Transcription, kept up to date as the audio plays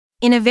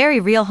In a very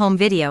real home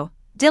video,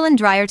 Dylan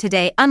Dreyer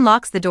today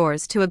unlocks the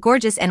doors to a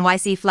gorgeous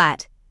NYC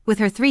flat. With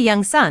her 3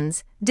 young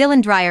sons,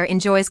 Dylan Dreyer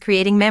enjoys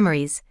creating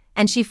memories,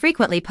 and she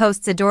frequently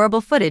posts adorable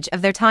footage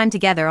of their time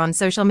together on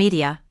social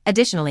media.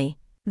 Additionally,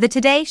 the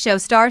Today Show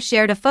star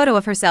shared a photo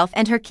of herself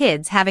and her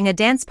kids having a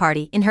dance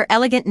party in her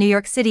elegant New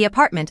York City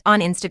apartment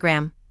on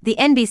Instagram. The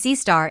NBC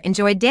star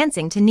enjoyed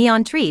dancing to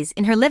neon trees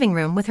in her living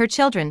room with her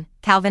children,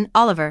 Calvin,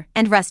 Oliver,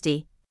 and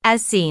Rusty,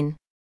 as seen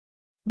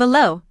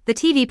below. The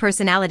TV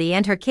personality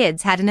and her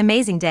kids had an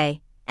amazing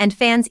day, and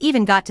fans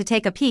even got to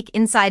take a peek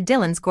inside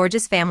Dylan's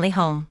gorgeous family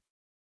home.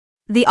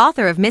 The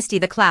author of Misty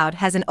the Cloud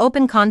has an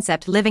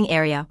open-concept living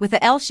area with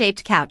a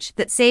L-shaped couch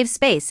that saves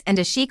space and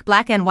a chic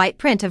black and white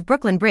print of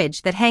Brooklyn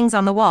Bridge that hangs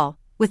on the wall.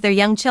 With their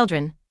young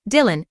children,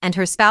 Dylan and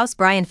her spouse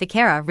Brian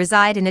Ficarra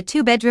reside in a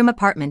 2-bedroom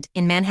apartment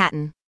in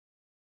Manhattan.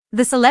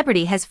 The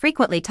celebrity has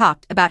frequently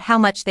talked about how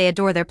much they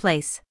adore their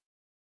place.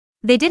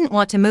 They didn't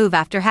want to move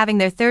after having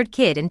their 3rd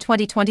kid in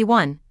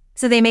 2021,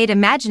 so they made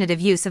imaginative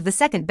use of the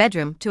 2nd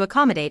bedroom to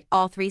accommodate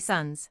all 3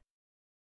 sons.